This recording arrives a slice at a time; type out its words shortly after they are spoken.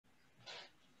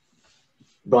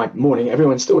Right, morning.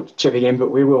 Everyone's still chipping in,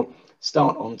 but we will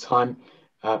start on time.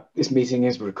 This meeting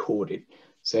is recorded,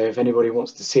 so if anybody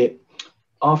wants to see it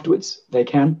afterwards, they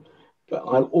can. But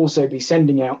I'll also be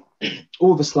sending out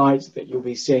all the slides that you'll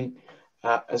be seeing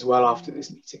as well after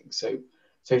this meeting.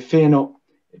 So fear not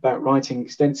about writing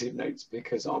extensive notes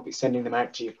because I'll be sending them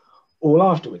out to you all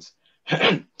afterwards.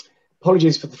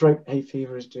 Apologies for the throat. Hay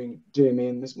fever is doing me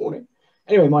in this morning.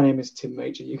 Anyway, my name is Tim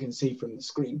Major. You can see from the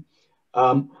screen.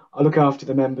 I look after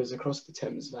the members across the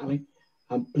Thames Valley.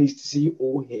 I'm pleased to see you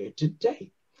all here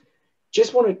today.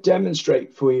 Just want to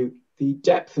demonstrate for you the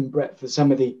depth and breadth of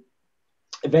some of the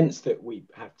events that we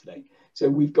have today. So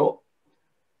we've got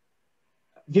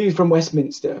views from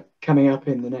Westminster coming up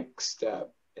in the next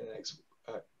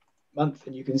month,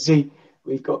 and you can see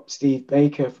we've got Steve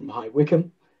Baker from High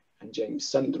Wycombe and James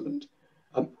Sunderland.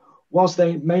 Whilst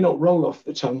they may not roll off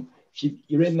the tongue, if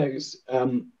you're in those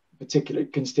particular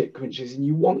constituencies and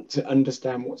you want to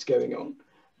understand what's going on,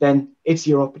 then it's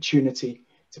your opportunity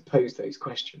to pose those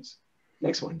questions.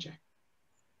 Next one, Jack.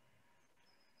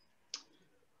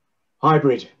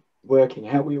 Hybrid working,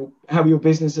 how will your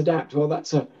business adapt? Well,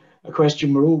 that's a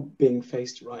question we're all being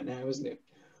faced right now, isn't it?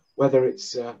 Whether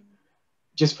it's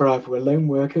just for if we're lone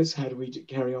workers, how do we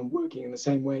carry on working in the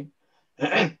same way?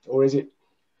 Or is it,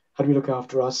 how do we look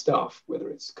after our staff, whether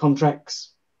it's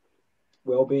contracts,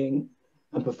 well-being,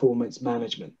 and performance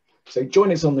management? So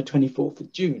join us on the 24th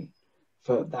of June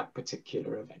for that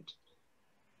particular event.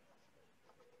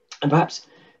 And perhaps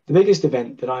the biggest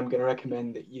event that I'm going to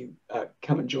recommend that you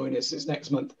come and join us is next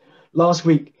month. Last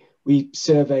week, we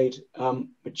surveyed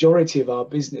majority of our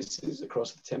businesses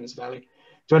across the Thames Valley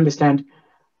to understand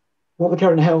what the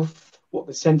current health, what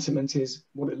the sentiment is,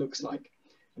 what it looks like.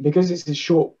 And because it's a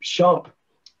short, sharp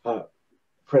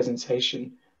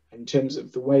presentation in terms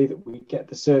of the way that we get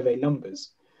the survey numbers,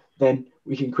 then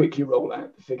we can quickly roll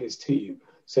out the figures to you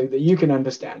so that you can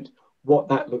understand what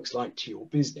that looks like to your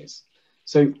business.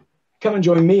 So come and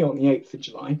join me on the 8th of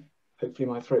July. Hopefully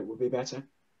my throat will be better.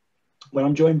 When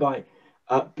I'm joined by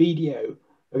BDO, who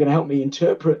are going to help me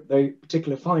interpret the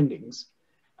particular findings.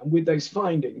 And with those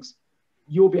findings,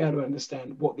 you'll be able to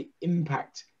understand what the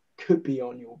impact could be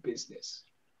on your business.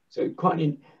 So quite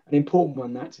an important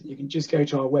one that you can just go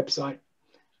to our website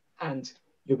and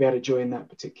you'll be able to join that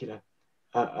particular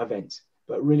event.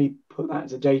 But really put that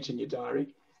as a date in your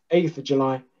diary, 8th of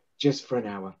July, just for an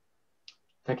hour.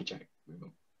 Thank you, Jack.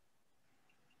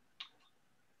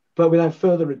 But without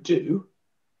further ado,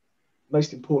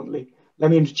 most importantly,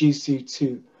 let me introduce you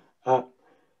to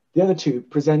the other two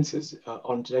presenters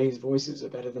on today's Voices Are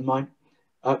Better Than Mine.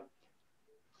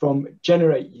 From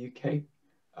Generate UK,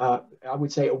 I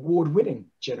would say award-winning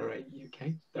Generate UK.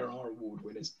 There are award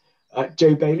winners.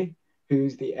 Joe Bailey,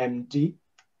 who's the MD,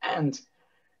 and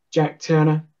Jack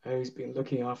Turner, who's been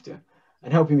looking after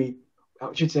and helping me,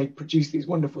 I should say, produce these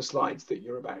wonderful slides that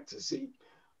you're about to see.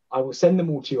 I will send them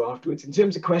all to you afterwards. In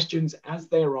terms of questions, as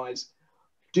they arise,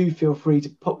 do feel free to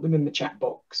pop them in the chat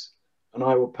box and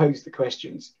I will pose the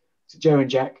questions to Joe and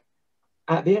Jack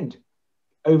at the end.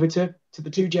 Over to the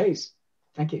two J's.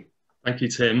 Thank you. Thank you,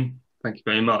 Tim. Thank you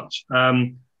very much.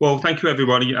 Well, thank you,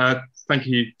 everybody. Thank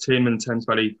you, Tim and Thames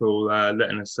Valley, for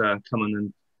letting us come on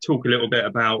and talk a little bit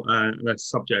about the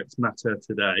subject matter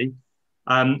today.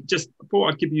 Just thought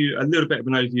I'd give you a little bit of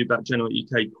an overview about Generate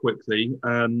UK quickly.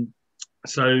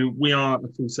 So we are a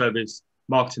full-service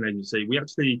marketing agency. We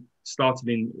actually started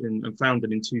and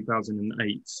founded in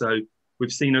 2008. So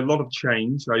we've seen a lot of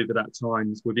change over that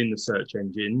time within the search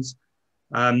engines.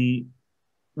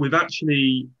 We've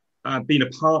actually been a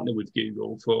partner with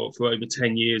Google for over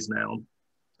 10 years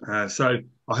now. So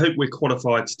I hope we're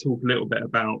qualified to talk a little bit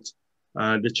about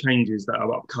the changes that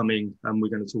are upcoming and we're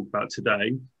going to talk about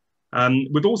today.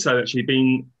 We've also actually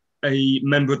been a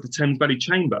member of the Thames Valley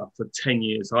Chamber for 10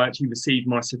 years. I actually received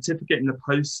my certificate in the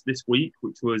post this week,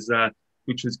 which was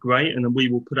great. And then we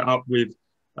will put it up with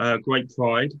great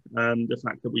pride. The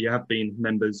fact that we have been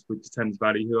members with the Thames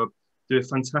Valley who do a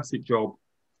fantastic job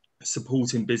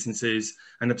supporting businesses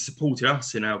and have supported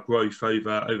us in our growth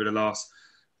over the last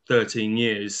 13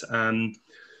 years.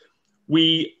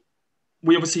 We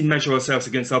obviously measure ourselves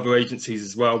against other agencies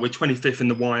as well. We're 25th in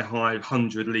the Y-High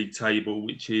 100 league table,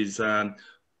 which is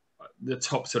the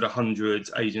top sort of 100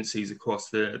 agencies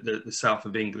across the south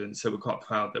of England. So we're quite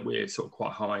proud that we're sort of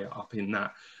quite high up in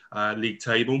that league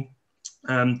table.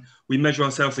 We measure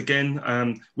ourselves again.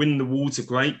 Winning the awards are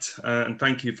great, and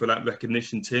thank you for that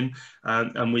recognition, Tim.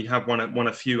 And we have won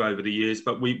a few over the years,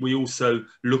 but we also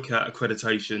look at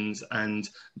accreditations and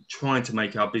trying to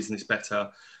make our business better.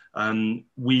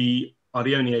 We are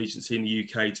the only agency in the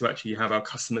UK to actually have our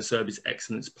Customer Service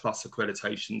Excellence Plus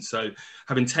accreditation. So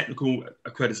having technical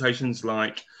accreditations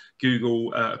like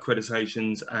Google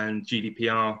accreditations and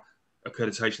GDPR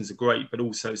accreditations are great, but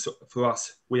also for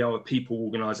us, we are a people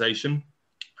organisation.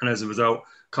 And as a result,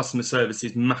 customer service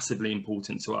is massively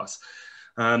important to us.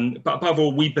 But above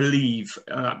all, we believe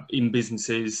in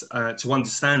businesses to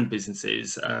understand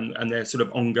businesses and their sort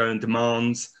of ongoing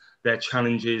demands, their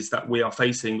challenges that we are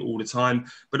facing all the time,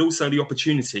 but also the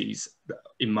opportunities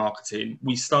in marketing.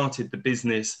 We started the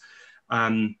business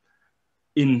in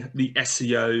the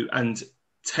SEO and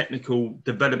technical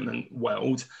development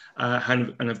world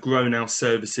and have grown our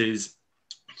services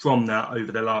from that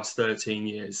over the last 13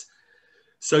 years.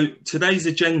 So today's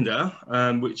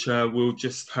agenda, which we'll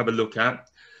just have a look at,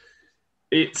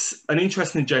 it's an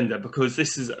interesting agenda because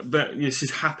this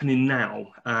is happening now,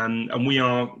 and we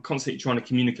are constantly trying to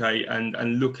communicate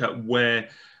and look at where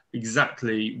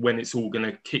exactly when it's all going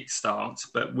to kickstart.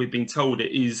 But we've been told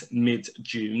it is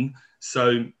mid-June,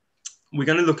 so we're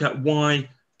going to look at why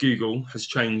Google has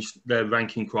changed their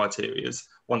ranking criteria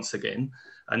once again,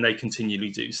 and they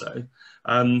continually do so.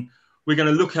 We're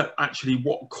going to look at actually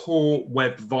what core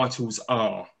web vitals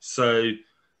are. So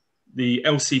the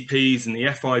LCPs and the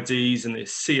FIDs and the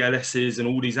CLSs and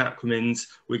all these acronyms,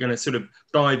 we're going to sort of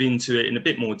dive into it in a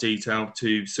bit more detail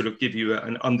to sort of give you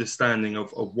an understanding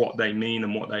of what they mean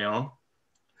and what they are.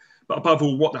 But above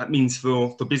all, what that means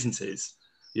for businesses.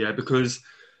 Yeah, because,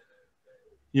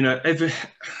 you know,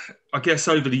 I guess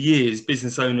over the years,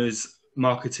 business owners,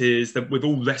 marketers, that we've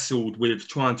all wrestled with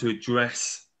trying to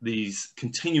address these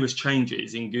continuous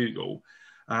changes in Google.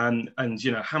 And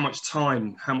you know, how much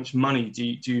time, how much money do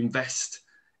you invest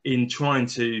in trying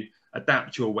to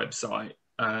adapt your website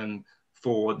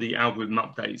for the algorithm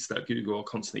updates that Google are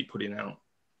constantly putting out?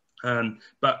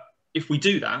 But if we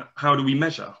do that, how do we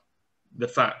measure the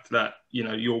fact that, you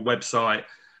know, your website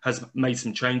has made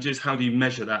some changes? How do you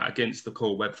measure that against the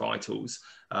core web vitals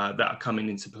that are coming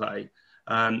into play?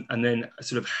 And then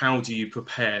sort of how do you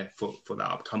prepare for that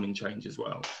upcoming change as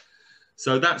well?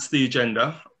 So that's the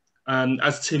agenda.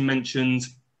 As Tim mentioned,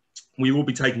 we will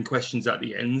be taking questions at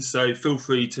the end, so feel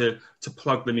free to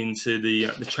plug them into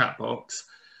the chat box,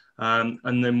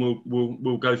 and then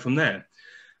we'll go from there.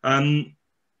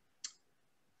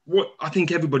 What I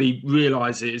think everybody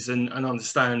realizes and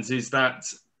understands is that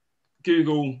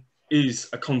Google is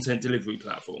a content delivery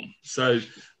platform. So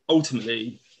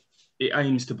ultimately, it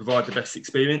aims to provide the best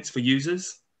experience for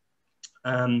users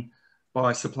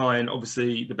by supplying,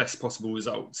 obviously, the best possible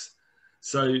results.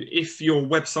 So if your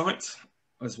website,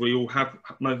 as we all have,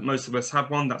 most of us have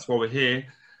one, that's why we're here,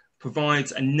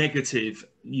 provides a negative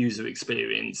user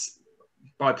experience,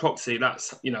 by proxy,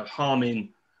 that's, you know,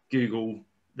 harming Google,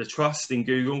 the trust in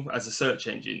Google as a search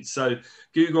engine. So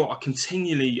Google are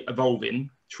continually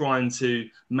evolving, trying to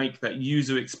make that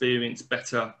user experience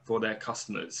better for their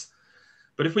customers.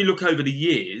 But if we look over the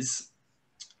years,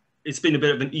 it's been a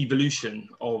bit of an evolution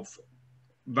of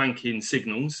ranking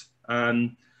signals.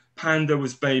 Panda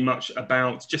was very much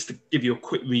about, just to give you a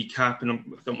quick recap, and I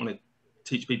don't want to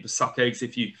teach people to suck eggs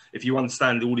if you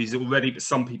understand all these already, but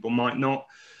some people might not.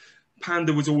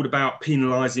 Panda was all about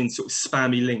penalising sort of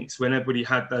spammy links when everybody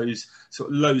had those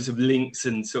sort of loads of links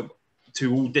and sort of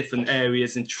to all different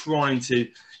areas, and trying to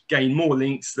gain more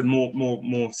links, the more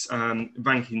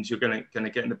rankings you're going to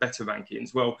get in the better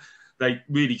rankings. Well, they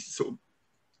really sort of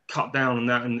cut down on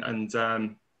that, and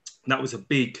that was a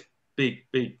big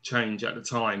change at the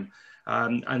time.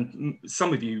 And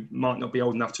some of you might not be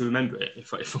old enough to remember it,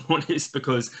 if I'm honest,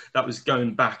 because that was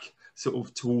going back sort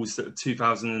of towards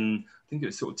 2000, I think it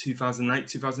was sort of 2008,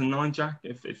 2009, Jack,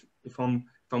 if I'm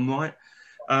right.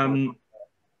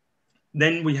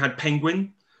 Then we had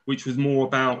Penguin, which was more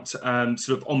about sort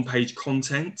of on-page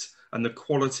content and the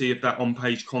quality of that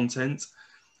on-page content.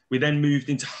 We then moved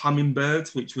into Hummingbird,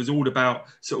 which was all about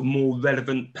sort of more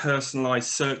relevant, personalized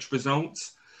search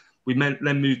results. We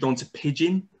then moved on to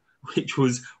Pigeon, which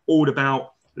was all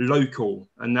about local,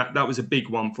 and that was a big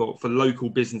one for local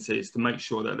businesses to make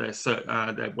sure that their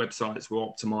websites were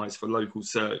optimized for local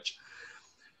search.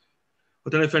 I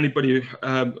don't know if anybody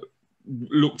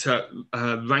looked at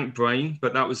RankBrain,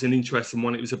 but that was an interesting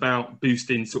one. It was about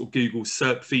boosting sort of Google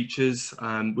SERP features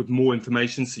with more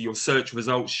information, so your search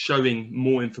results showing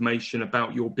more information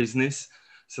about your business.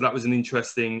 So that was an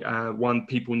interesting one.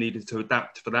 People needed to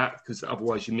adapt for that, because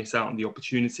otherwise you miss out on the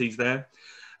opportunities there.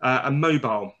 And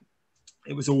mobile,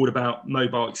 it was all about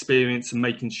mobile experience and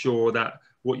making sure that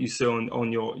what you see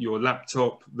on your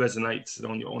laptop resonates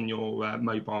on your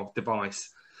mobile device.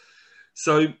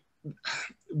 So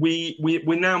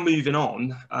we're now moving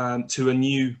on to a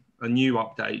new a new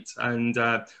update. And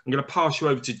I'm going to pass you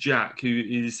over to Jack, who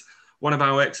is one of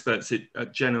our experts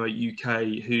at Generate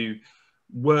UK, who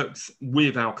works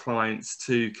with our clients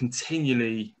to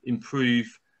continually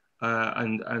improve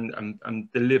and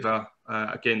deliver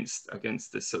against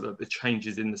the sort of the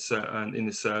changes in the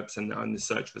SERPs and the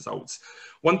search results.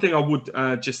 One thing I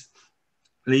would just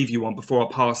leave you on before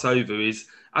I pass over is,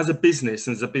 as a business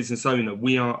and as a business owner,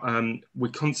 we're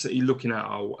constantly looking at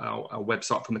our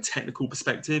website from a technical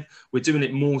perspective. We're doing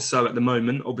it more so at the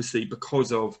moment, obviously,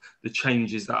 because of the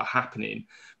changes that are happening.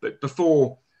 But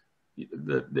before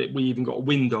we even got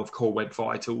wind of Core Web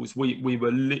Vitals, we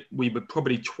were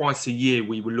probably twice a year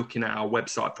we were looking at our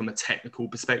website from a technical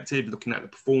perspective, looking at the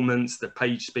performance, the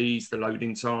page speeds, the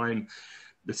loading time,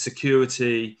 the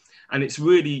security. And it's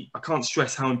really, I can't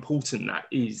stress how important that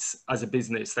is as a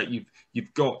business, that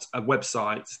you've got a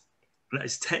website that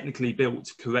is technically built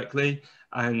correctly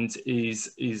and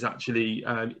is actually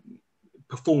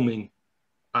performing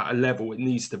at a level it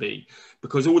needs to be,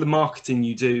 because all the marketing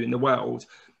you do in the world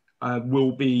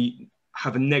will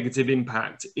have a negative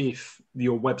impact if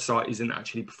your website isn't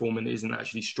actually performing, isn't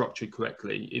actually structured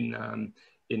correctly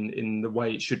in the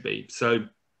way it should be. So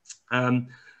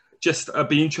just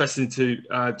be interested to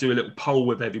do a little poll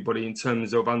with everybody in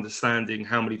terms of understanding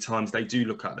how many times they do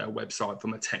look at their website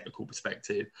from a technical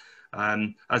perspective.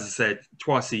 As I said,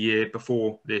 twice a year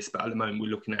before this, but at the moment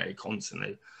we're looking at it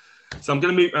constantly. So I'm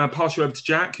going to pass you over to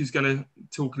Jack, who's going to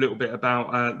talk a little bit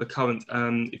about the current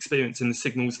experience and the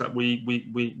signals that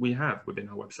we have within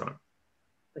our website.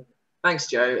 Thanks,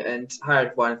 Joe, and hi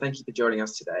everyone. Thank you for joining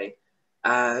us today.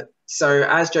 So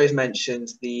as Joe's mentioned,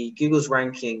 the Google's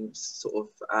rankings sort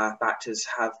of factors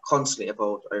have constantly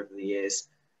evolved over the years.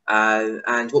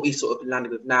 And what we sort of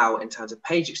landed with now in terms of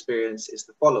page experience is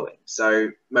the following. So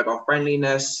mobile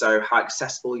friendliness, so how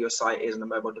accessible your site is on a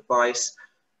mobile device.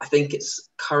 I think it's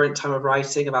current time of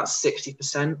writing, about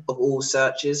 60% of all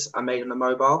searches are made on the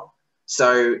mobile.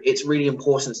 So it's really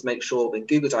important to make sure, in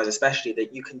Google's eyes especially,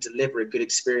 that you can deliver a good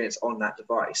experience on that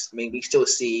device. I mean, we still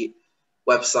see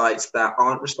websites that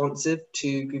aren't responsive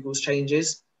to Google's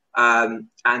changes, and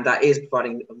that is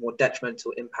providing a more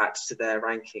detrimental impact to their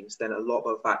rankings than a lot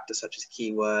of factors such as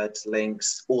keywords,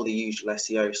 links, all the usual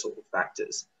SEO sort of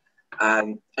factors.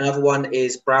 Another one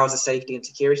is browser safety and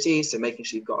security, so making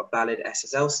sure you've got a valid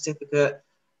SSL certificate,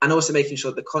 and also making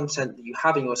sure the content that you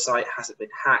have in your site hasn't been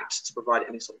hacked to provide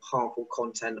any sort of harmful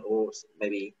content or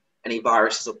maybe any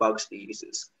viruses or bugs for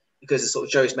users. Because as sort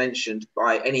of Joe's mentioned,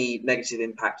 by any negative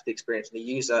impact to the experience of the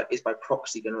user is by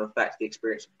proxy going to affect the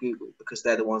experience of Google, because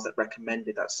they're the ones that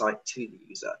recommended that site to the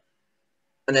user.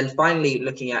 And then finally,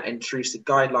 looking at intrusive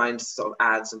guidelines, sort of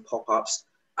ads and pop-ups,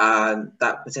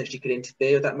 that potentially could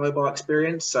interfere with that mobile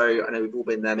experience. So I know we've all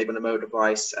been there, maybe on a mobile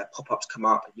device, pop-ups come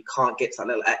up and you can't get to that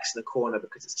little X in the corner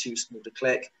because it's too small to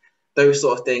click. Those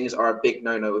sort of things are a big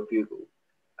no-no with Google.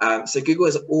 So Google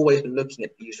has always been looking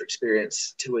at the user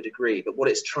experience to a degree, but what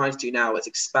it's trying to do now is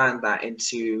expand that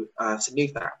into some new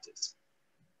factors.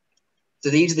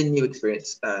 So these are the new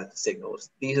experience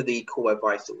signals. These are the Core Web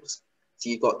Vitals.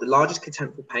 So you've got the largest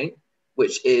contentful paint,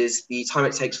 which is the time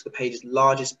it takes for the page's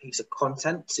largest piece of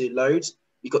content to load.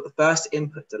 You've got the first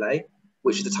input delay,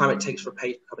 which is the time it takes for a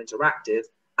page to become interactive,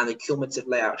 and the cumulative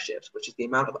layout shift, which is the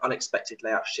amount of unexpected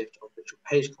layout shift of visual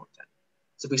page content.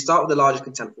 So if we start with the largest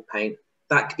contentful paint,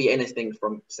 that could be anything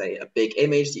from, say, a big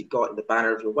image that you've got in the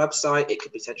banner of your website. It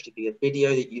could potentially be a video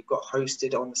that you've got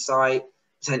hosted on the site,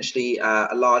 potentially a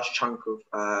large chunk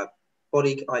of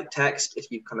body like text if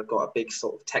you've kind of got a big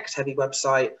sort of text heavy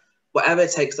website. Whatever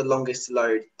takes the longest to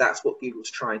load, that's what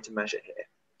Google's trying to measure here.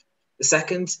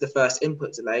 The first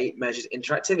input delay, measures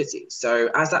interactivity. So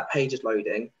as that page is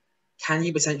loading, can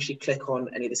you potentially click on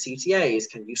any of the CTAs?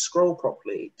 Can you scroll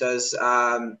properly?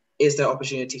 Is there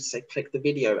opportunity to say click the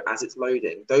video as it's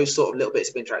loading? Those sort of little bits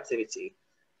of interactivity,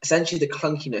 essentially the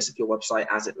clunkiness of your website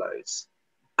as it loads.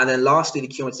 And then lastly, the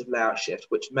cumulative layout shift,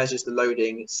 which measures the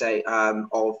loading, say,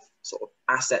 of sort of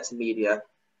assets and media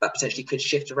that potentially could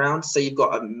shift around. So you've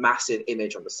got a massive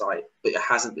image on the site, but it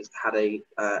hasn't had a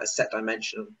set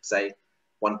dimension of, say,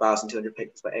 1,200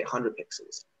 pixels by 800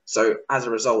 pixels. So as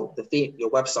a result, your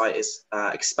website is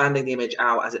expanding the image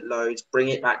out as it loads,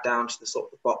 bringing it back down to the sort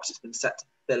of the box it's been set to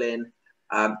fill in,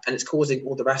 and it's causing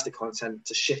all the rest of the content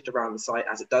to shift around the site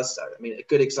as it does so. I mean, a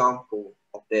good example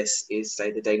of this is,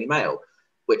 say, the Daily Mail,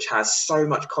 which has so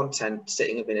much content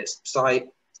sitting within its site,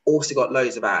 also got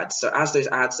loads of ads. So as those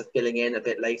ads are filling in a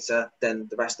bit later than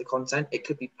the rest of the content, it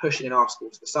could be pushing an article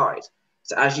to the side.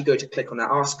 So as you go to click on that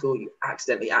article, you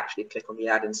accidentally actually click on the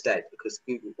ad instead, because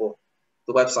Google, or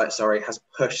the website, sorry, has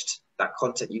pushed that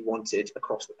content you wanted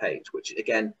across the page, which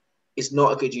again is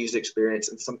not a good user experience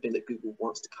and something that Google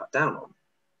wants to cut down on.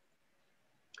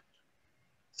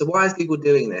 So why is Google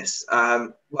doing this?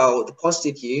 Well, the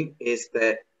positive view is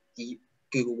that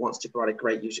Google wants to provide a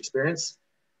great user experience.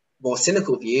 More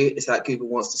cynical view is that Google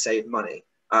wants to save money.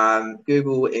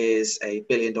 Google is a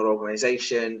billion-dollar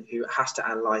organization who has to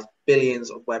analyze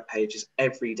billions of web pages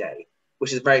every day,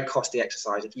 which is a very costly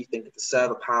exercise. If you think of the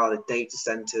server power, the data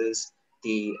centers,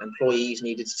 the employees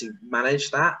needed to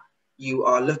manage that, you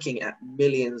are looking at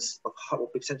millions of, or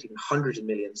potentially even hundreds of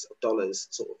millions of dollars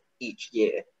sort of each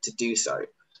year to do so.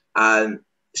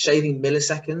 Shaving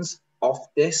milliseconds off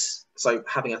this, so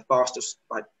having a faster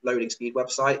loading speed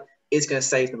website, is going to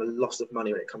save them a lot of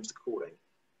money when it comes to crawling.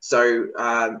 So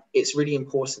it's really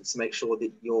important to make sure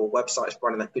that your website is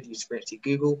running that good user experience to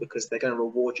Google, because they're going to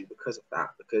reward you because of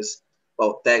that, because,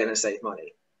 well, they're going to save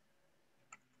money.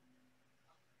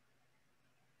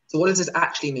 So what does this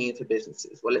actually mean for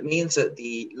businesses? Well, it means that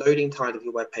the loading time of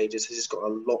your web pages has just got a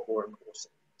lot more important.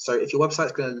 So if your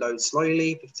website's going to load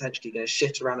slowly, potentially going to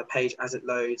shift around the page as it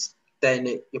loads, then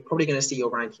you're probably going to see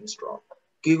your rankings drop.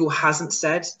 Google hasn't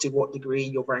said to what degree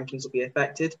your rankings will be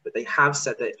affected, but they have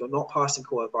said that if you're not passing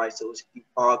Core Web Vitals, you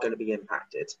are going to be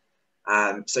impacted.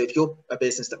 So if you're a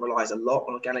business that relies a lot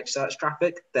on organic search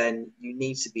traffic, then you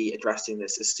need to be addressing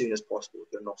this as soon as possible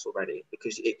if you're not already,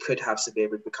 because it could have severe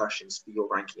repercussions for your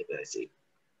ranking ability.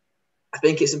 I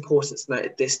think it's important to note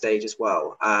at this stage as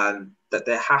well that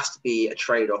there has to be a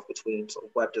trade-off between sort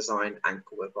of web design and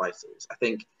Core Web Vitals. I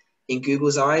think in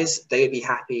Google's eyes, they would be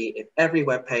happy if every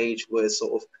web page was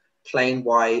sort of plain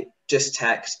white, just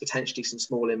text, potentially some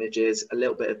small images, a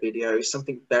little bit of video,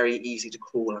 something very easy to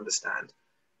crawl and understand.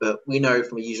 But we know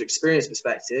from a user experience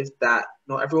perspective that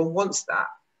not everyone wants that.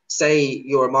 Say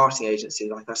you're a marketing agency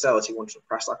like ourselves who want to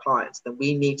impress our clients, then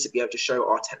we need to be able to show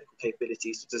our technical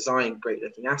capabilities to design great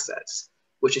looking assets,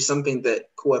 which is something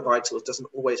that Core Web Vitals doesn't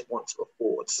always want to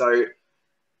afford. So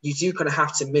you do kind of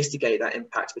have to mitigate that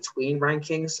impact between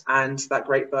rankings and that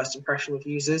great first impression with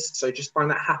users. So just find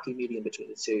that happy medium between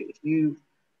the two.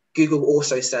 Google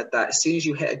also said that as soon as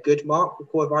you hit a good mark with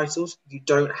Core Web Vitals, you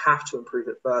don't have to improve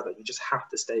it further. You just have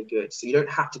to stay good. So you don't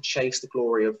have to chase the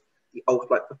glory of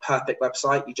the perfect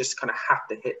website. You just kind of have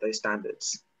to hit those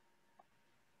standards.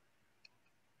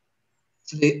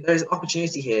 So there's an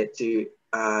opportunity here to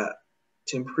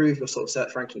improve your sort of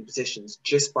search ranking positions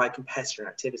just by competitor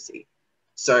activity.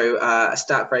 So a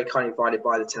stat very kindly provided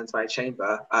by the Thames Valley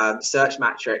Chamber, Search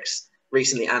Matrix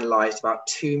recently analysed about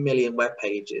 2 million web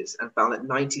pages and found that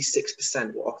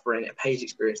 96% were offering a page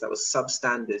experience that was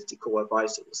substandard to Core Web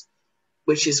Vitals,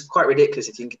 which is quite ridiculous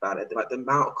if you think about it. Like the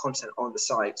amount of content on the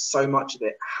site, so much of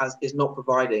it is not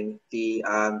providing the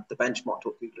benchmark to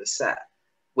what Google has set,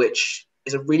 which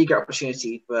is a really great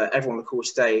opportunity for everyone on the call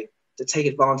today to take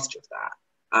advantage of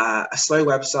that. A slow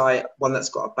website, one that's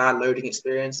got a bad loading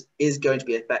experience, is going to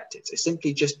be affected. So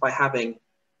simply just by having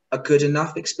a good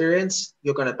enough experience,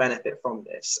 you're going to benefit from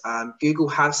this. Google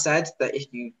has said that if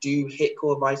you do hit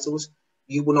Core Vitals,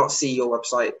 you will not see your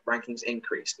website rankings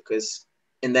increase, because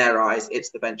in their eyes,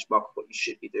 it's the benchmark of what you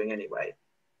should be doing anyway.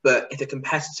 But if a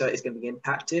competitor is going to be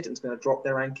impacted and is going to drop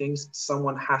their rankings,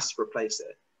 someone has to replace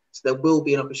it. So there will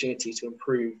be an opportunity to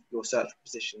improve your search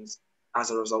positions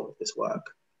as a result of this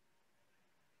work.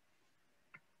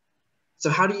 So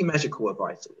how do you measure Core Web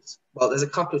Vitals? Well, there's a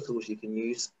couple of tools you can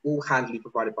use, all handily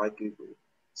provided by Google.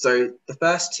 So the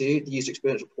first two, the User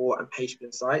Experience Report and Page Speed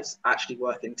Insights, actually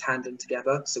work in tandem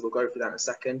together. So we'll go through that in a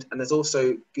second. And there's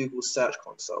also Google's Search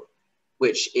Console,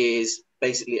 which is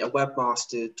basically a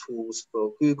webmaster tools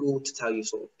for Google to tell you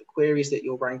sort of the queries that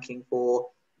you're ranking for,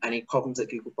 any problems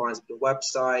that Google finds with your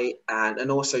website,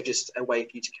 and also just a way for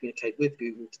you to communicate with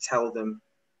Google to tell them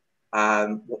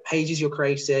what pages you're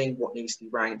creating, what needs to be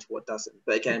ranked, what doesn't.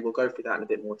 But again, we'll go through that in a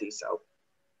bit more detail.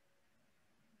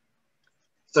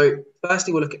 So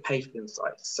firstly, we'll look at Page Speed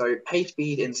Insights. So Page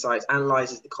Speed Insights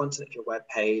analyzes the content of your web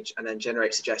page and then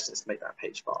generates suggestions to make that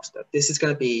page faster. This is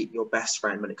going to be your best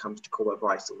friend when it comes to Core Web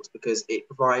Vitals, because it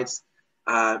provides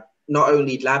not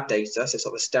only lab data, so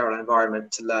sort of a sterile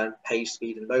environment to learn page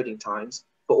speed and loading times,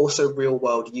 but also real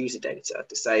world user data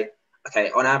to say,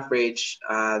 okay, on average,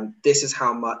 this is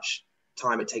how much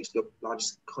time it takes for your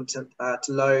largest content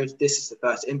to load. This is the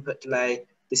first input delay.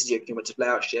 This is your cumulative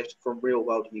layout shift from real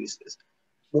world users.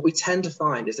 What we tend to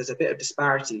find is there's a bit of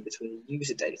disparity between the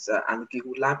user data and the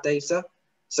Google Lab data.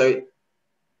 So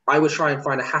I would try and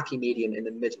find a happy medium in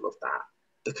the middle of that,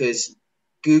 because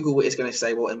Google is going to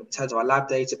say, well, in terms of our lab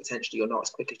data, potentially you're not as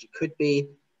quick as you could be,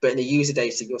 but in the user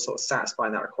data, you're sort of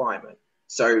satisfying that requirement.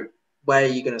 So where are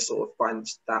you going to sort of find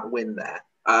that win there?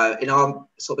 In our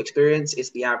sort of experience,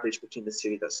 it's the average between the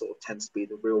two that sort of tends to be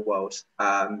the real world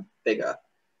figure.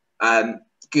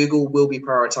 Google will be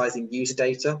prioritizing user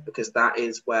data because that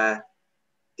is where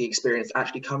the experience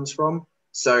actually comes from.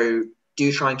 So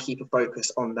do try and keep a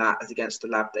focus on that as against the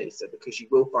lab data, because you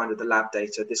will find with the lab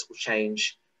data, this will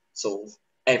change sort of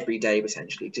every day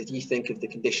potentially. Did you think of the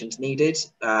conditions needed,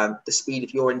 the speed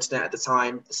of your internet at the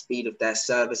time, the speed of their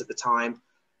servers at the time,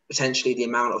 potentially the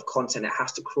amount of content it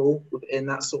has to crawl within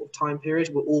that sort of time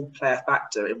period will all play a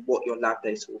factor in what your lab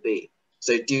data will be.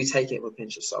 So do take it with a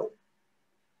pinch of salt.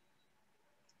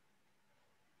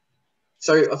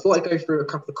 So I thought I'd go through a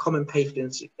couple of common page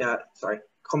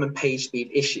speed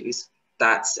issues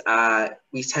that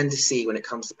we tend to see when it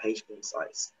comes to page speed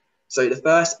sites. So the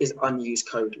first is unused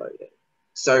code loading.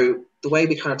 So the way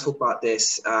we kind of talk about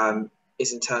this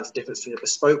is in terms of the difference between a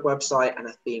bespoke website and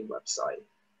a theme website.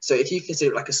 So if you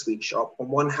consider it like a sweet shop, on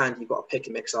one hand, you've got a pick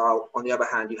and mix aisle, on the other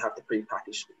hand, you have the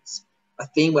prepackaged sweets. A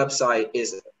theme website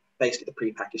is basically the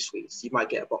prepackaged sweets. You might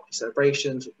get a box of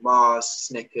celebrations with Mars,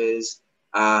 Snickers,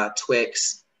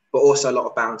 Twix, but also a lot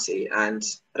of Bounty. And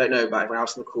I don't know about everyone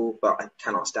else on the call, but I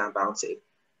cannot stand Bounty.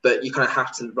 But you kind of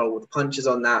have to roll with the punches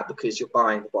on that because you're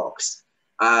buying the box.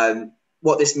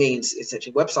 What this means,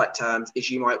 essentially website terms, is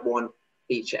you might want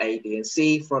feature A, B, and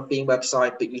C from a theme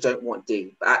website, but you don't want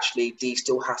D. But actually, D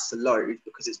still has to load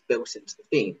because it's built into the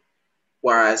theme.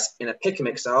 Whereas in a pick and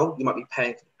mix aisle, you might be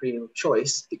paying for the premium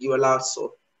choice, but you're allowed to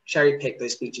sort of cherry pick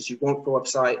those features you want for a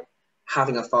website,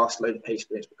 having a fast loaded page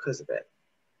experience because of it.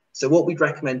 So what we'd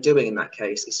recommend doing in that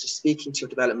case is just speaking to your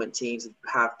development teams, if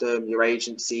you have them, your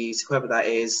agencies, whoever that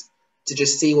is, to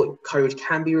just see what code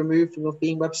can be removed from your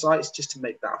theme websites just to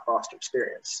make that a faster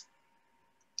experience.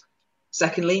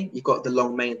 Secondly, you've got the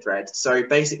long main thread. So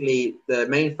basically, the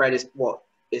main thread is what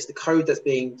is the code that's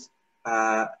being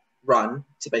run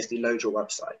to basically load your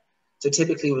website. So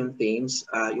typically within themes,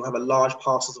 you'll have a large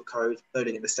parcels of code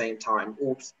loading at the same time,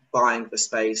 all vying for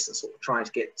space and sort of trying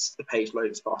to get the page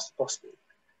loaded as fast as possible.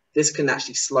 This can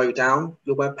actually slow down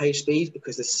your web page speed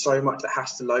because there's so much that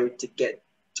has to load to get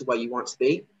to where you want to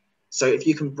be. So if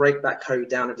you can break that code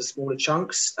down into smaller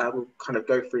chunks, we'll kind of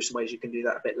go through some ways you can do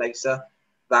that a bit later.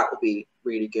 That will be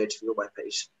really good for your web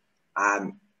page.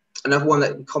 Another one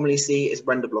that we commonly see is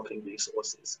render blocking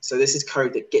resources. So this is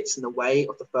code that gets in the way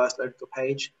of the first load of your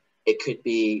page. It could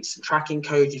be some tracking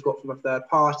code you've got from a third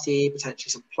party,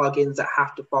 potentially some plugins that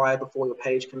have to fire before your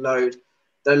page can load.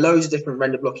 There are loads of different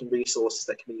render blocking resources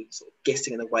that can be sort of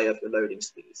getting in the way of your loading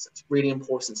speeds. So it's really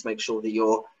important to make sure that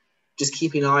you're just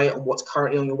keeping an eye on what's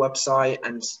currently on your website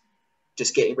and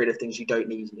just getting rid of things you don't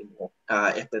need anymore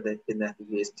if they've been there for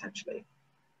years potentially.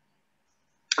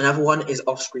 Another one is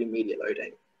off-screen media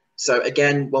loading. So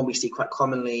again, one we see quite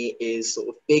commonly is sort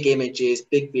of big images,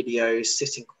 big videos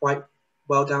sitting quite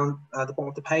well down the bottom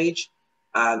of the page.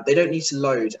 They don't need to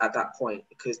load at that point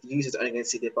because the user's only going to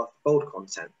see the above fold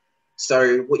content.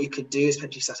 So what you could do is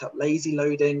potentially set up lazy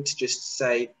loading to just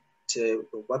say to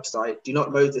your website, do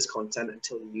not load this content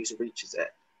until the user reaches it.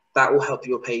 That will help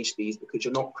your page speeds because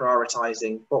you're not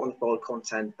prioritizing bottom of the fold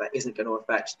content that isn't going to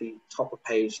affect the top of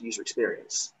page user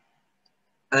experience.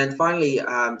 And then finally,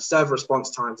 server response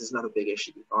times is another big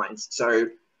issue we find. So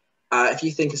if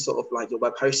you think of sort of like your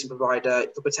web hosting provider,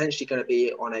 you're potentially going to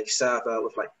be on a server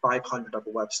with like 500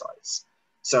 other websites.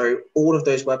 So all of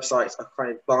those websites are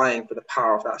kind of vying for the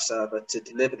power of that server to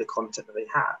deliver the content that they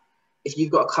have. If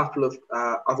you've got a couple of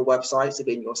other websites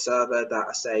within your server that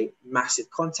are, say,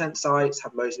 massive content sites,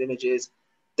 have loads of images,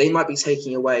 they might be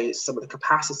taking away some of the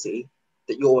capacity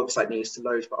that your website needs to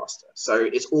load faster. So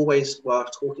it's always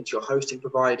worth talking to your hosting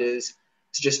providers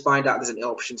to just find out if there's any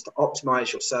options to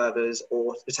optimize your servers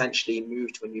or to potentially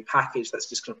move to a new package that's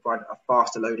just going to provide a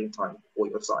faster loading time for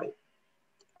your site.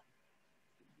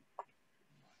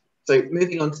 So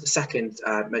moving on to the second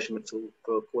measurement tool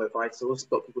for Core Web Vitals, we've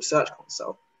got Google Search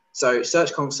Console. So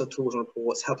Search Console tools and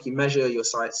reports help you measure your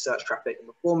site's search traffic and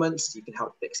performance. You can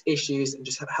help fix issues and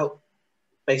just help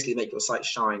basically make your site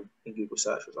shine in Google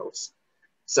search results.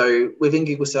 So within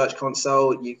Google Search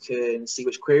Console, you can see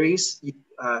which queries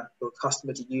your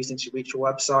customer to use to reach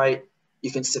your website.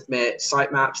 You can submit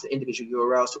sitemaps, the individual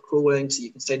URLs for crawling. So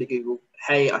you can say to Google,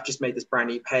 hey, I've just made this brand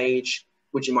new page.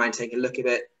 Would you mind taking a look at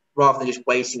it? Rather than just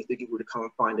waiting for Google to come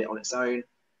and find it on its own.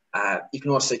 You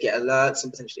can also get alerts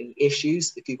and potentially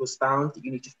issues that Google's found that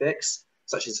you need to fix,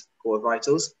 such as Core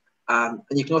Vitals. And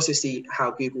you can also see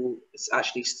how Google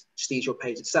actually sees your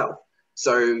page itself.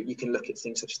 So you can look at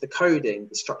things such as the coding,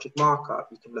 the structured markup.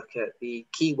 You can look at the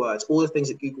keywords, all the things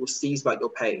that Google sees about your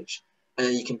page. And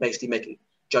then you can basically make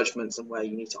judgments on where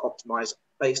you need to optimize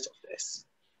based off this.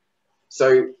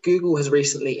 So Google has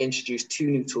recently introduced 2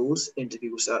 new tools into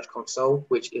Google Search Console,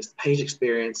 which is the Page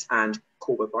Experience and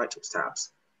Core Web Vitals tabs,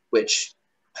 which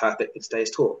perfect for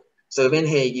today's talk. So within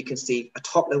here, you can see a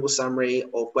top-level summary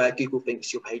of where Google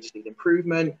thinks your pages need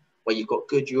improvement, where you've got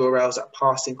good URLs that are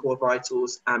passing Core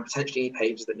Vitals, and potentially any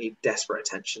pages that need desperate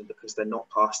attention because they're not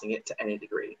passing it to any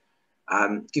degree.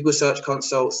 Google Search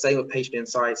Console, same with Page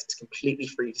Insights, it's completely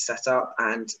free to set up,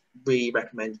 and really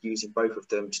recommend using both of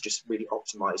them to just really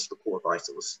optimize for Core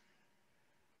Vitals.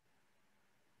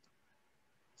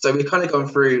 So we've kind of gone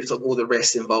through sort of all the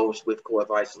risks involved with Core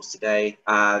Vitals today,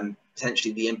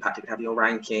 potentially the impact it can have on your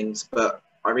rankings, but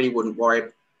I really wouldn't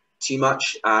worry too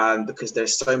much because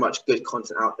there's so much good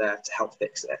content out there to help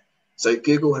fix it. So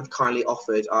Google have kindly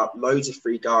offered up loads of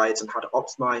free guides on how to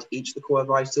optimize each of the Core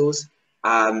Vitals.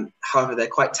 However, they're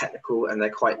quite technical and they're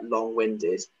quite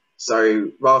long-winded. So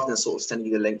rather than sort of sending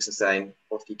you the links and saying,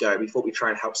 off you go, we thought we'd try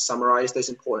and help summarize those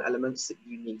important elements that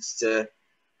you need to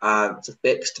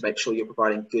fix to make sure you're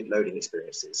providing good loading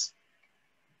experiences.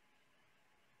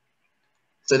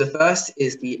 So the first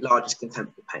is the largest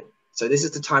contentful paint. So this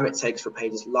is the time it takes for a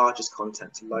page's largest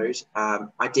content to load.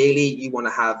 Ideally, you want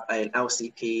to have an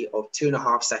LCP of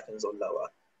 2.5 seconds or lower.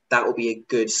 That will be a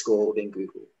good score within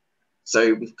Google.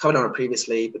 So we've covered on it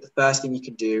previously, but the first thing you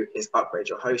can do is upgrade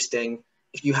your hosting.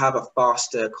 If you have a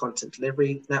faster content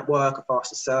delivery network, a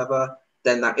faster server,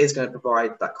 then that is going to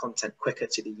provide that content quicker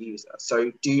to the user.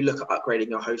 So do look at upgrading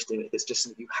your hosting if it's just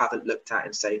something you haven't looked at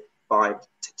in, say, 5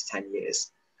 to 10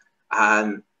 years.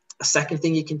 A second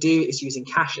thing you can do is using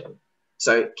caching.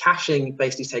 So caching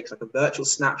basically takes like a virtual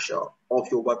snapshot of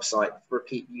your website for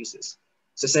repeat users.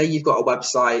 So say you've got a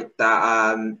website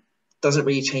that doesn't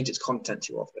really change its content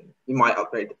too often. You might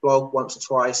upgrade the blog once or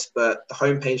twice, but the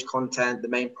homepage content, the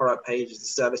main product pages, the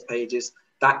service pages,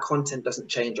 that content doesn't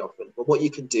change often. But what you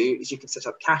can do is you can set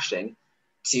up caching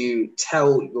to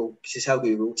tell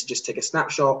Google to just take a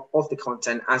snapshot of the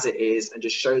content as it is and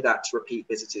just show that to repeat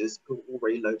visitors who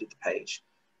already loaded the page.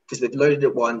 Because they've loaded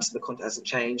it once and the content hasn't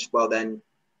changed, well then,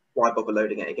 why bother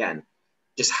loading it again?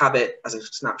 Just have it as a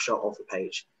snapshot of the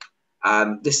page.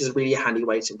 This is a really handy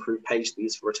way to improve page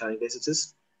speeds for returning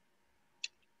visitors.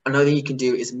 Another thing you can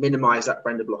do is minimize that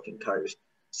render blocking code.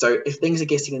 So if things are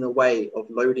getting in the way of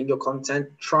loading your content,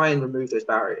 try and remove those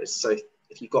barriers. So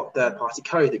if you've got third-party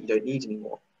code that you don't need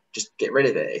anymore, just get rid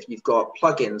of it. If you've got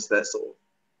plugins that sort of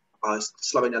are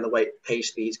slowing down the page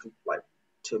speeds like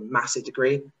to a massive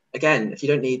degree, again, if you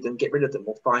don't need them, get rid of them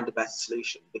or find a better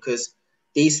solution, because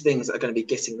these things are going to be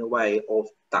getting in the way of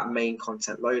that main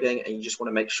content loading, and you just want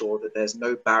to make sure that there's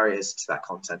no barriers to that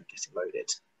content getting loaded.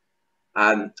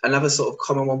 Another sort of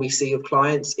common one we see with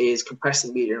clients is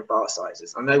compressing media and file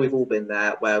sizes. I know we've all been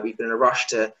there where we've been in a rush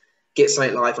to get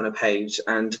something live on a page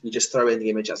and we just throw in the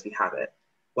image as we have it.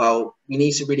 Well, we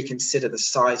need to really consider the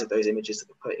size of those images that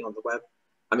we're putting on the web.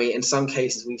 I mean, in some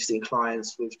cases, we've seen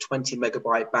clients with 20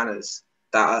 megabyte banners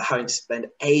that are having to spend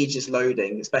ages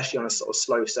loading, especially on a sort of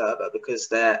slow server, because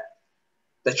they're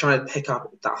trying to pick up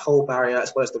that whole barrier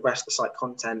as well as the rest of the site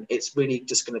content. It's really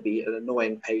just going to be an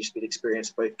annoying page speed experience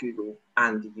for both Google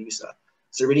and the user.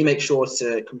 So really make sure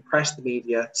to compress the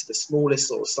media to the smallest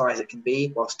sort of size it can be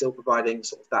while still providing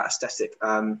sort of that aesthetic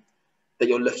that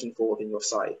you're looking for within your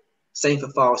site. Same for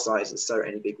file sizes. So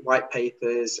any big white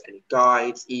papers, any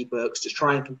guides, ebooks, just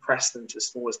try and compress them to as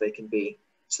small as they can be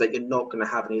so that you're not going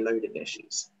to have any loading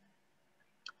issues.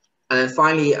 And then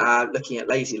finally, looking at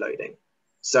lazy loading.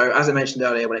 So as I mentioned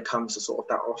earlier, when it comes to sort of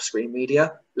that off-screen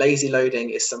media, lazy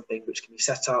loading is something which can be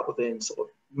set up within sort of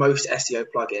most SEO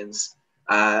plugins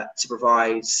to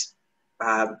provide, sorry,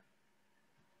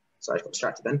 I got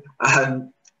distracted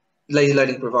then. Lazy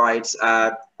loading provides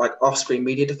like off-screen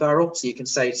media deferral. So you can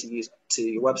say to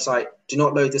your website, do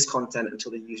not load this content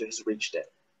until the user has reached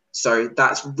it. So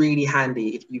that's really handy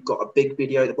if you've got a big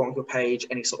video at the bottom of your page,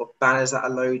 any sort of banners that are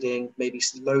loading, maybe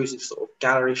loads of sort of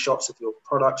gallery shots of your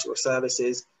products or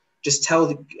services. Just tell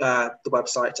the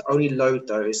website to only load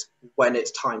those when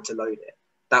it's time to load it.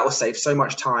 That will save so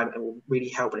much time and will really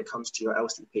help when it comes to your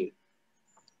LCP.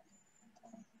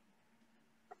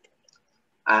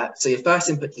 So your first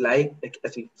input delay,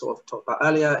 as we sort of talked about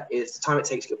earlier, is the time it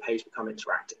takes for your page to become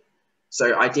interactive.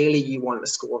 So ideally, you want a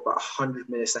score of about 100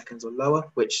 milliseconds or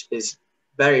lower, which is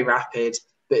very rapid.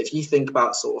 But if you think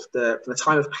about sort of from the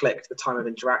time of click to the time of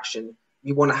interaction,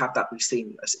 you want to have that be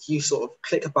seamless. If you sort of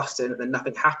click a button and then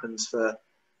nothing happens for,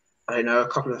 I don't know, a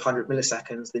couple of 100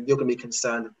 milliseconds, then you're going to be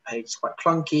concerned that the page is quite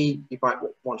clunky. You might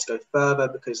want to go further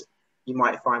because you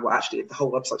might find, well, actually, if the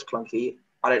whole website's clunky,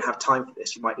 I don't have time for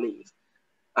this. You might leave.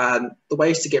 The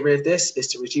ways to get rid of this is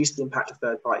to reduce the impact of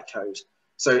third-party code.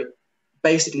 So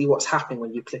basically what's happening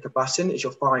when you click a button is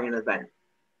you're firing an event.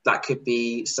 That could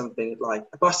be something like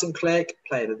a button click,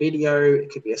 play of a video, it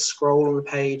could be a scroll on the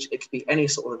page, it could be any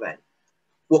sort of event.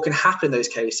 What can happen in those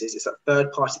cases is that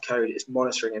third-party code is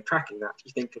monitoring and tracking that. If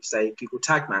you think of, say, Google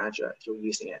Tag Manager, if you're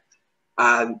using it.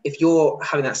 If you're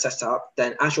having that set up,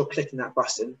 then as you're clicking that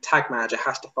button, Tag Manager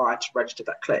has to fire to register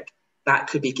that click. That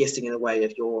could be getting in the way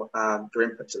of your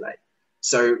input delay.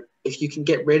 So if you can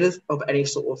get rid of any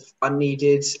sort of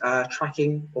unneeded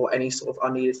tracking or any sort of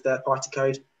unneeded third-party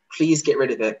code, please get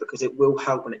rid of it, because it will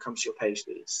help when it comes to your page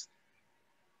speeds.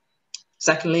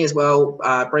 Secondly, as well,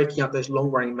 breaking up those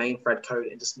long-running main thread code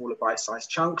into smaller bite-sized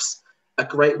chunks. A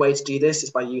great way to do this is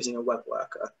by using a web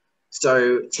worker.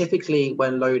 So typically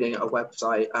when loading a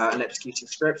website and executing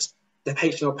scripts, the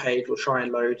HTML page will try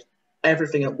and load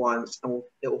everything at once, and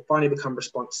it will finally become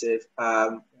responsive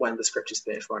when the script is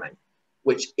finished running,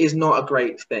 which is not a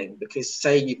great thing, because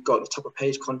say you've got the top of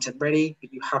page content ready,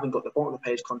 but you haven't got the bottom of the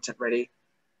page content ready,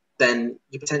 then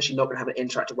you're potentially not going to have an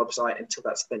interactive website until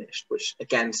that's finished, which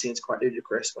again seems quite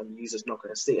ludicrous when the user's not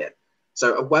going to see it.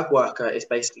 So a web worker is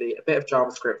basically a bit of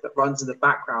JavaScript that runs in the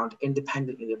background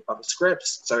independently of other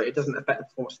scripts, so it doesn't affect the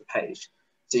performance of the page.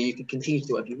 So you can continue to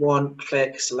do whatever you want,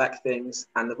 click, select things,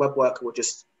 and the web worker will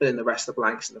just fill in the rest of the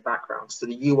blanks in the background. So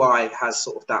the UI has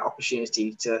sort of that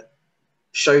opportunity to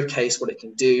showcase what it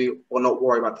can do, or not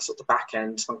worry about the sort of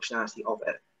back-end functionality of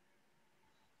it.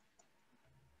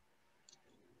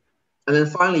 And then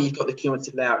finally, you've got the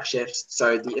cumulative layout shifts.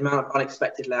 So the amount of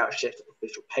unexpected layout shift of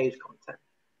visual page content.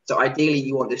 So ideally,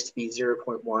 you want this to be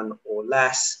 0.1 or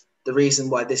less. The reason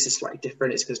why this is slightly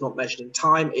different is because it's not measured in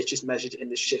time, it's just measured in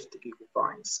the shift that Google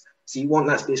finds. So you want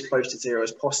that to be as close to 0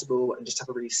 as possible and just have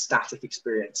a really static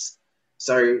experience.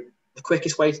 So the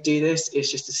quickest way to do this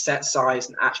is just to set size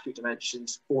and attribute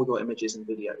dimensions for your images and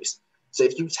videos. So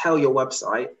if you tell your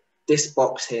website, this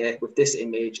box here with this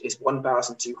image is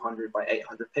 1,200 by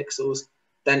 800 pixels,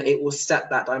 then it will set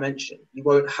that dimension. You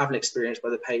won't have an experience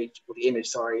where the page or the image,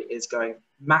 sorry, is going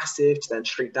massive to then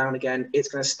shrink down again. It's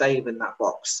going to stay within that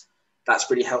box. That's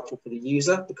really helpful for the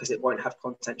user because it won't have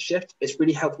content shift. It's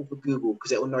really helpful for Google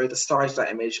because it will know the size of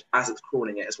that image as it's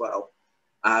crawling it as well,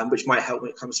 which might help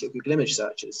when it comes to your Google image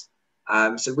searches.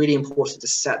 So really important to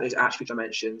set those attribute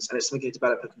dimensions, and it's something a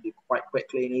developer can do quite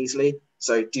quickly and easily.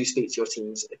 So do speak to your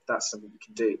teams if that's something you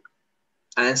can do.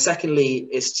 And then secondly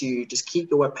is to just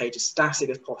keep your web page as static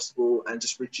as possible and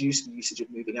just reduce the usage of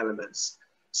moving elements.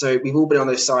 So we've all been on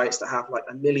those sites that have like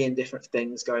a million different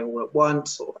things going all at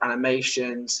once, sort of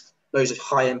animations, loads of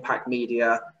high impact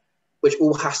media, which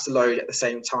all has to load at the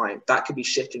same time. That could be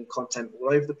shifting content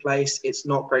all over the place. It's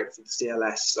not great for the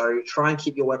CLS. So try and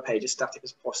keep your web page as static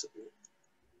as possible.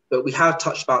 But we have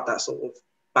touched about that sort of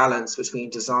balance between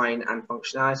design and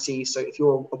functionality. So if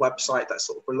you're a website that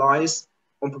sort of relies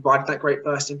on providing that great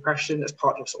first impression as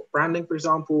part of your sort of branding, for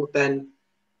example, then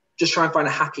just try and find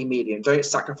a happy medium. Don't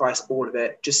sacrifice all of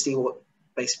it. Just see what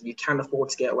basically you can afford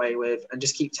to get away with and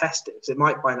just keep testing. So it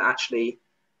might find that actually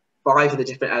 5 of the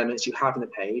different elements you have in the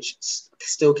page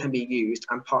still can be used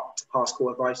and to pass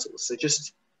core vitals. So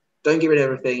just don't get rid of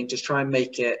everything. Just try and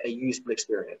make it a usable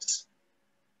experience.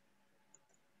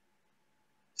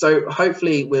 So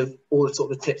hopefully with all the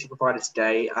sort of tips you provided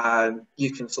today,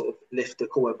 you can sort of lift the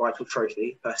Core Web Vital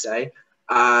trophy per se.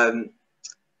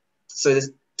 So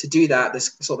to do that,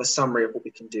 there's sort of a summary of what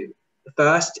we can do. The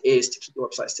first is to keep your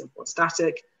website simple and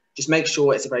static. Just make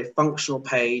sure it's a very functional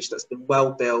page that's been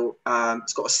well built.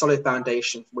 It's got a solid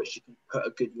foundation from which you can put a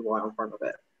good UI on front of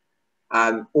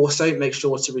it. Also, make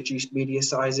sure to reduce media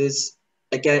sizes.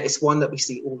 Again, it's one that we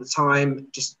see all the time.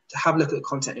 Just to have a look at the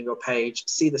content in your page,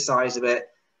 see the size of it.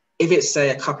 If it's, say,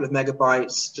 a couple of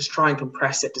megabytes, just try and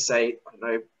compress it to, say, I don't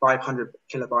know, 500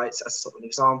 kilobytes as sort of an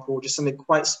example, just something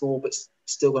quite small, but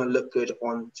still going to look good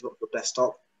on your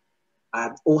desktop.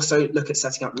 Also, look at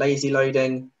setting up lazy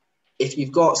loading. If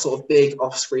you've got sort of big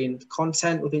off-screen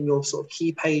content within your sort of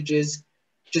key pages,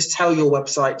 just tell your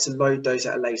website to load those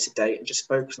at a later date and just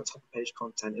focus on top of page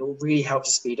content. It will really help to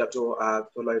speed up your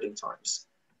loading times.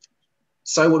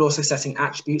 So we're also setting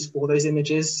attributes for those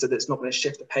images so that it's not going to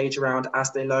shift the page around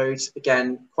as they load.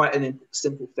 Again, quite a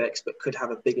simple fix, but could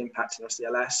have a big impact on your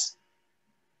CLS.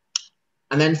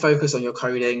 And then focus on your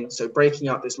coding. So breaking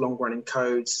up those long running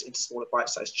codes into smaller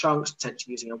bite-sized chunks,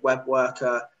 potentially using a web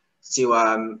worker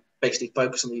to basically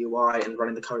focus on the UI and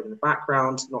running the code in the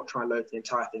background, not try and load the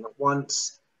entire thing at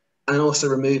once. And then also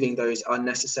removing those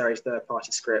unnecessary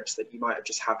third-party scripts that you might have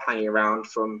just have hanging around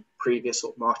from previous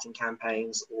sort of marketing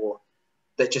campaigns or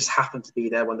that just happened to be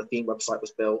there when the theme website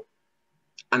was built.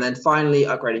 And then finally,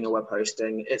 upgrading your web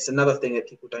hosting. It's another thing that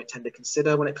people don't tend to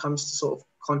consider when it comes to sort of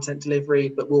content delivery,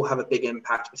 but will have a big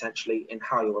impact potentially in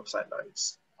how your website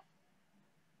loads.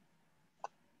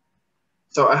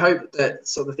 So I hope that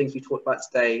some of the things we talked about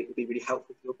today will be really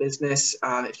helpful for your business.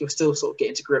 If you're still sort of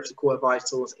getting to grips with Core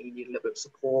Vitals and you need a little bit of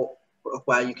support of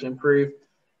where you can improve,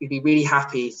 we'd be really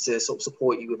happy to sort of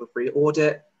support you with a free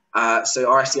audit. So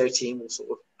our SEO team will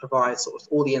sort of provide sort of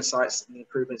all the insights and the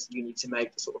improvements that you need to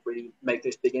make to sort of really make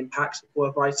those big impacts with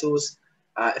Core Vitals.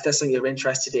 If there's something you're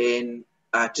interested in,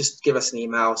 just give us an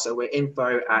email. So we're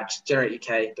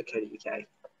info@generateuk.co.uk.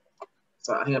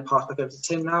 So I think I'll pass back over to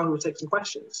Tim now and we'll take some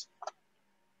questions.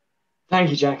 Thank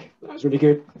you, Jack. That was really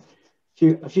good.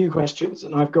 A few questions,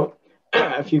 and I've got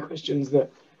a few questions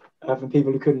that from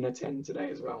people who couldn't attend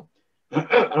today as well.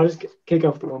 I'll just kick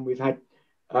off the one we've had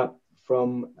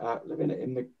from Lavina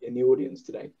in the audience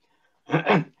today.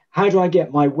 How do I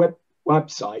get my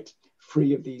website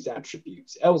free of these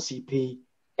attributes: LCP,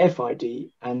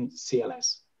 FID, and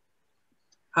CLS?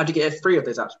 How do you get it free of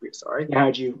those attributes? Sorry. How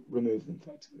do you remove them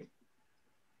effectively?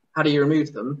 How do you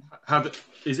remove them?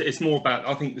 It's more about,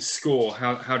 I think, the score.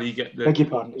 How do you get the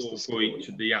score for each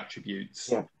of the attributes?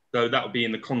 Yeah. So that would be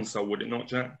in the console, would it not,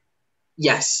 Jack?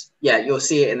 Yes. Yeah, you'll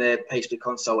see it in the PageSpeed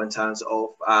console in terms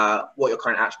of what your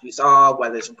current attributes are, where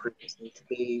those improvements need to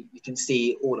be. You can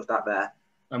see all of that there.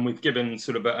 And we've given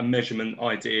sort of a measurement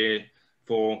idea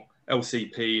for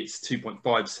LCP, it's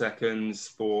 2.5 seconds.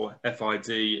 For FID,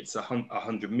 it's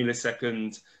 100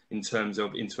 milliseconds in terms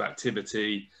of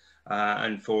interactivity.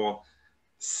 And for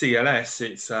CLS,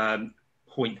 it's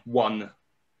 0.1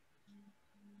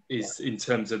 is in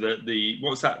terms of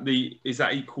what's that? Is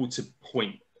that equal to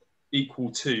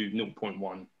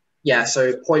 0.1? Yeah,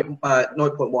 so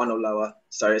 0.1 or lower.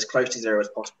 So as close to 0 as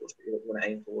possible is what you want to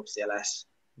aim for CLS.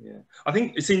 Yeah, I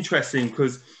think it's interesting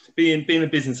because being a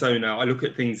business owner, I look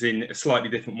at things in a slightly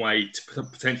different way to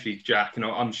potentially Jack, and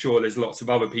I'm sure there's lots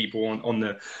of other people on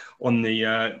the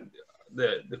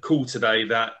call today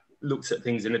that looks at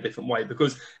things in a different way,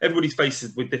 because everybody's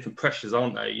faced with different pressures,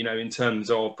 aren't they? You know, in terms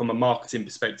of from a marketing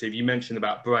perspective, you mentioned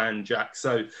about brand, Jack.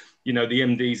 So, you know, the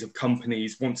MDs of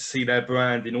companies want to see their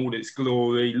brand in all its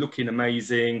glory, looking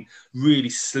amazing,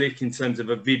 really slick in terms of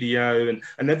a video, and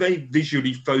they're very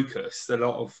visually focused, a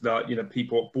lot of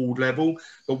people at board level.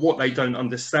 But what they don't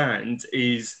understand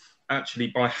is actually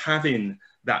by having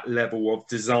that level of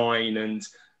design and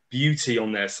beauty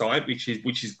on their site, which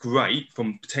is great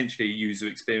from potentially a user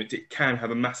experience, it can have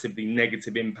a massively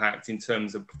negative impact in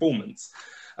terms of performance.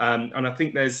 And I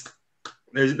think there is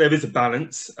a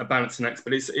balancing act,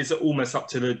 but it's almost up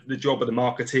to the job of the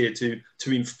marketeer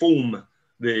to inform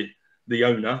the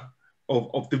owner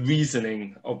of the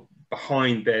reasoning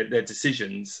behind their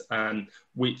decisions,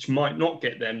 which might not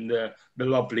get them the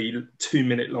lovely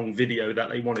 2-minute long video that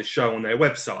they want to show on their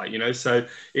website, you know. So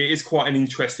it is quite an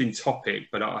interesting topic,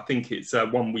 but I think it's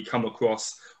one we come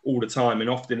across all the time, and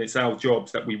often it's our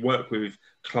jobs that we work with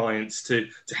clients to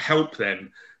help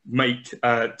them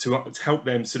to help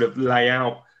them sort of lay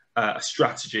out a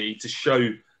strategy to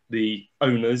show the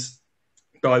owners,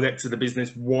 directors of the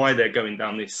business, why they're going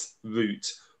down this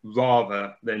route,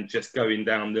 rather than just going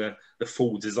down the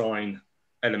full design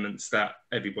elements that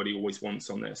everybody always wants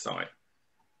on their site.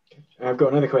 I've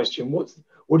got another question. What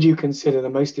do you consider the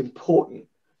most important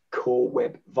core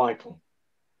web vital?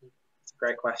 It's a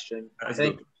great question. I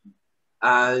think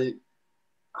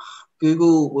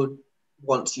Google would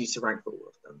want you to rank for all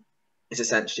of them. It's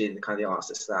essentially the kind of the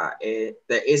answer to that.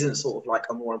 There isn't sort of like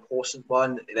a more important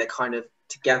one. They're kind of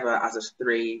together as a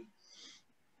 3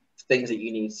 things that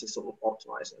you need to sort of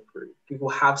optimize and improve. People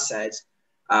have said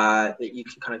that you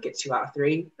can kind of get 2 out of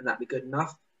 3 and that'd be good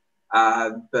enough.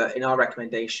 But in our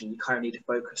recommendation, you kind of need to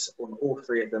focus on all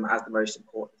 3 of them as the most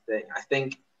important thing. I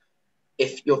think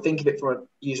if you're thinking of it from a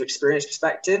user experience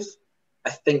perspective, I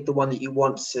think the one that you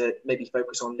want to maybe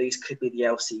focus on least could be the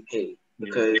LCP,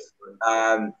 because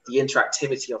the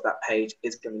interactivity of that page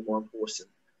is going to be more important.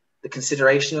 The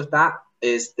consideration of that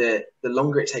is that the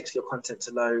longer it takes for your content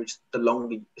to load, the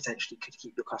longer you potentially could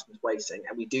keep your customers waiting.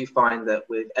 And we do find that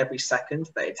with every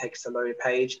second that it takes to load a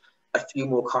page, a few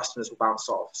more customers will bounce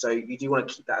off. So you do want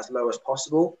to keep that as low as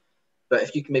possible. But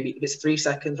if you can if it's 3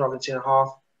 seconds rather than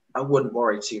 2.5, I wouldn't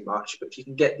worry too much. But if you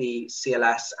can get the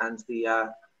CLS and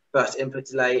the first input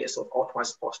delay as sort of optimized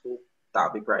as possible, that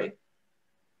would be great.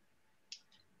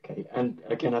 Okay, and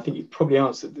again, I think you probably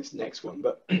answered this next one,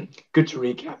 but good to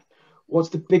recap. What's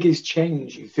the biggest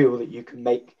change you feel that you can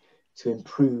make to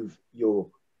improve your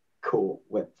core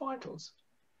web vitals?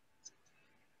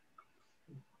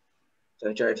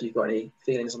 So, Joe, if you've got any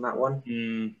feelings on that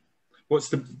one? What's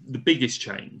the biggest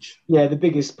change? Yeah, the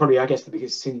biggest, probably, I guess, the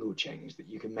biggest single change that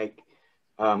you can make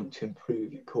to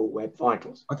improve your core web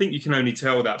vitals. I think you can only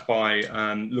tell that by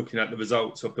looking at the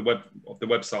results of the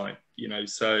website. You know,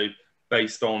 so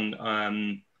based on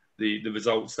the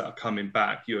results that are coming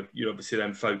back, you obviously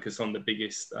then focus on the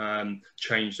biggest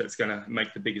change that's going to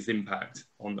make the biggest impact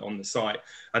on the site.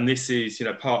 And this is, you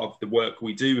know, part of the work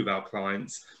we do with our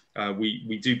clients.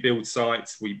 We do build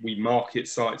sites, we market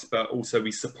sites, but also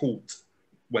we support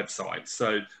websites.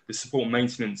 So the support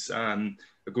maintenance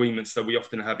agreements that we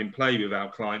often have in play with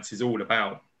our clients is all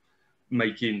about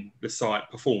making the site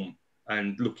perform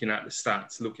and looking at the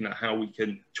stats, looking at how we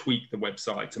can tweak the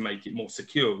website to make it more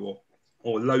secure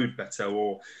or load better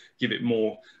or give it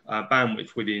more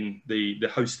bandwidth within the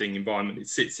hosting environment it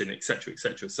sits in, etc.,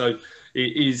 etc. So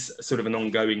it is sort of an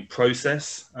ongoing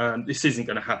process. This isn't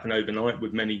going to happen overnight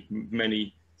with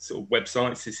many sort of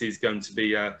websites. This is going to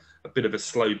be a bit of a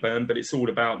slow burn, but it's all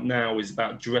about now is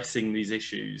about addressing these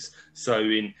issues. So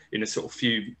in a sort of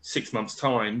 6 months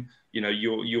time, you know,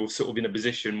 you're sort of in a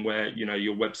position where, you know,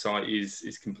 your website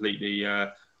is completely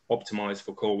optimized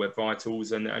for core web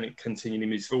vitals, and it continually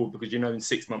moves forward, because, you know, in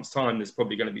 6 months time there's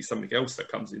probably going to be something else that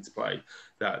comes into play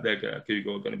that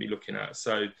Google are going to be looking at.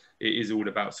 So it is all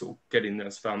about sort of getting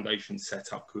those foundations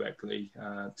set up correctly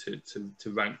to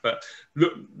rank. But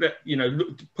look, you know,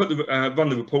 run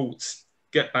the reports,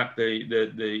 get back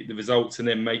the results, and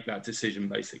then make that decision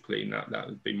basically. And that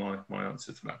would be my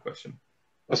answer to that question.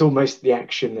 That's almost the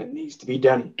action that needs to be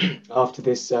done after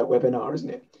this webinar, isn't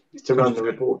it? Is to run the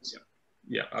reports.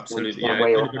 Yeah, absolutely. Yeah,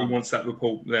 if anybody wants that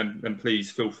report, then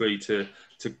please feel free to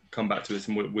come back to us,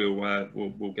 and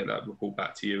we'll get that report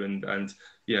back to you, and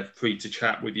yeah, free to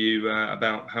chat with you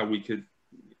about how we could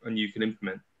and you can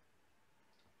implement.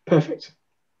 Perfect.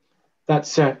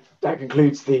 That's that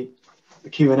concludes the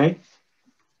Q&A.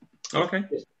 Okay.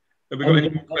 Have we got any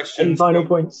more questions? Any final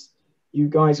points you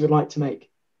guys would like to make?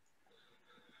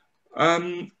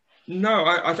 No,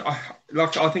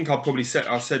 I think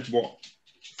I said what,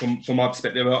 from my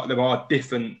perspective, there are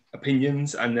different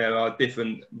opinions and there are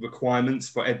different requirements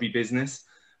for every business.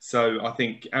 So I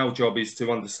think our job is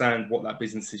to understand what that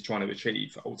business is trying to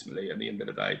achieve ultimately at the end of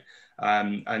the day.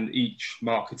 And each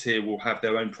marketeer will have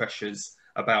their own pressures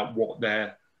about what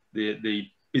the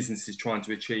business is trying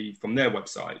to achieve from their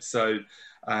website. So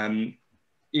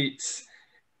it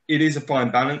is a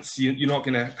fine balance. You're not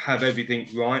going to have everything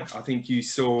right. I think you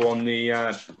saw on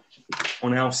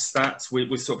on our stats,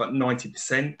 we're sort of at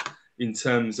 90% in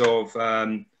terms of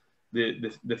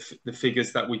the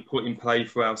figures that we put in play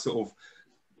for our sort of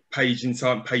page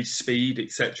insight, page speed,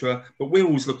 etc. But we're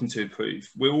always looking to improve.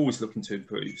 We're always looking to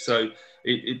improve. So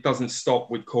it doesn't stop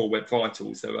with core web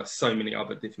vitals. There are so many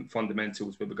other different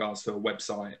fundamentals with regards to a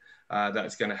website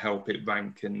that's going to help it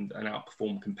rank and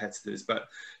outperform competitors. But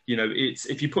you know,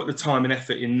 if you put the time and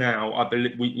effort in now, I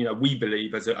believe we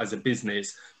believe as a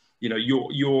business, you know,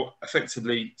 you're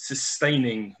effectively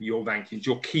sustaining your rankings.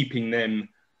 You're keeping them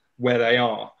where they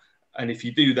are. And if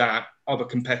you do that, other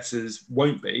competitors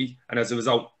won't be. And as a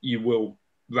result, you will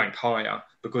rank higher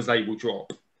because they will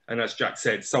drop. And as Jack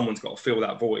said, someone's got to fill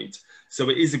that void.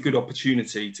 So it is a good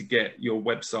opportunity to get your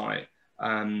website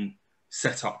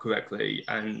set up correctly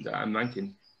and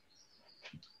ranking.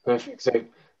 Perfect. So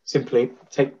simply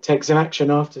take some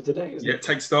action after today, isn't it?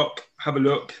 Take stock, have a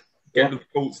look, get the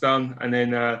reports done, and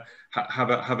then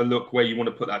have a look where you want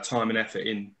to put that time and effort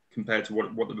in compared to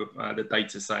what the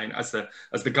data is saying. As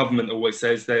the government always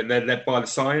says, they're led by the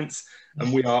science,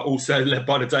 and we are also led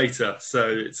by the data.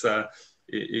 So it's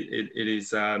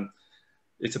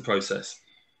a process.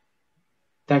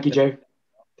 Thank you, Joe.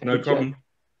 No problem.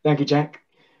 Thank you, Jack.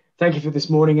 Thank you for this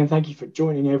morning, and thank you for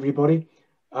joining everybody.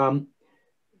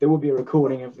 There will be a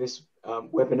recording of this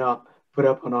webinar put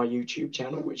up on our YouTube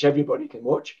channel, which everybody can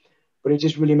watch. But it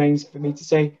just really remains for me to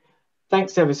say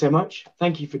thanks ever so much.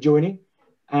 Thank you for joining.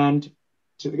 And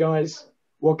to the guys,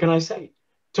 what can I say?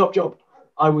 Top job.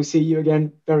 I will see you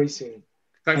again very soon.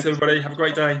 Thanks everybody. Have a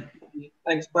great day.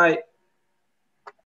 Thanks. Bye.